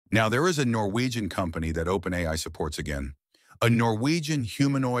Now, there is a Norwegian company that OpenAI supports again. A Norwegian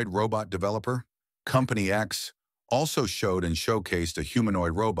humanoid robot developer, Company X, also showed and showcased a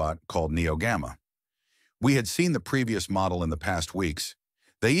humanoid robot called NeoGamma. We had seen the previous model in the past weeks.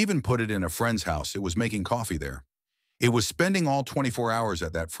 They even put it in a friend's house. It was making coffee there. It was spending all 24 hours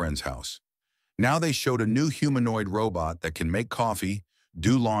at that friend's house. Now they showed a new humanoid robot that can make coffee,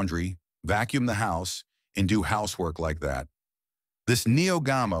 do laundry, vacuum the house, and do housework like that. This Neo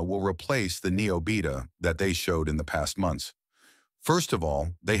Gamma will replace the Neo Beta that they showed in the past months. First of all,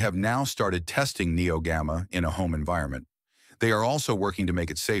 they have now started testing Neo Gamma in a home environment. They are also working to make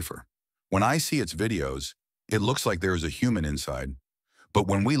it safer. When I see its videos, it looks like there is a human inside. But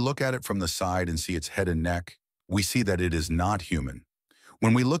when we look at it from the side and see its head and neck, we see that it is not human.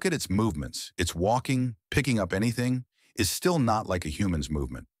 When we look at its movements, its walking, picking up anything, is still not like a human's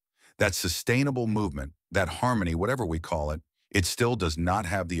movement. That sustainable movement, that harmony, whatever we call it, it still does not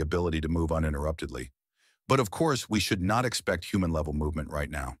have the ability to move uninterruptedly. But of course, we should not expect human-level movement right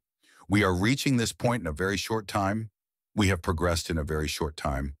now. We are reaching this point in a very short time. We have progressed in a very short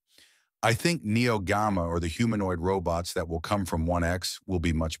time. I think Neo Gamma, or the humanoid robots that will come from 1X, will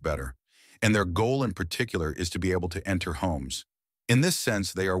be much better. And their goal in particular is to be able to enter homes. In this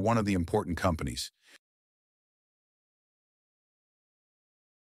sense, they are one of the important companies.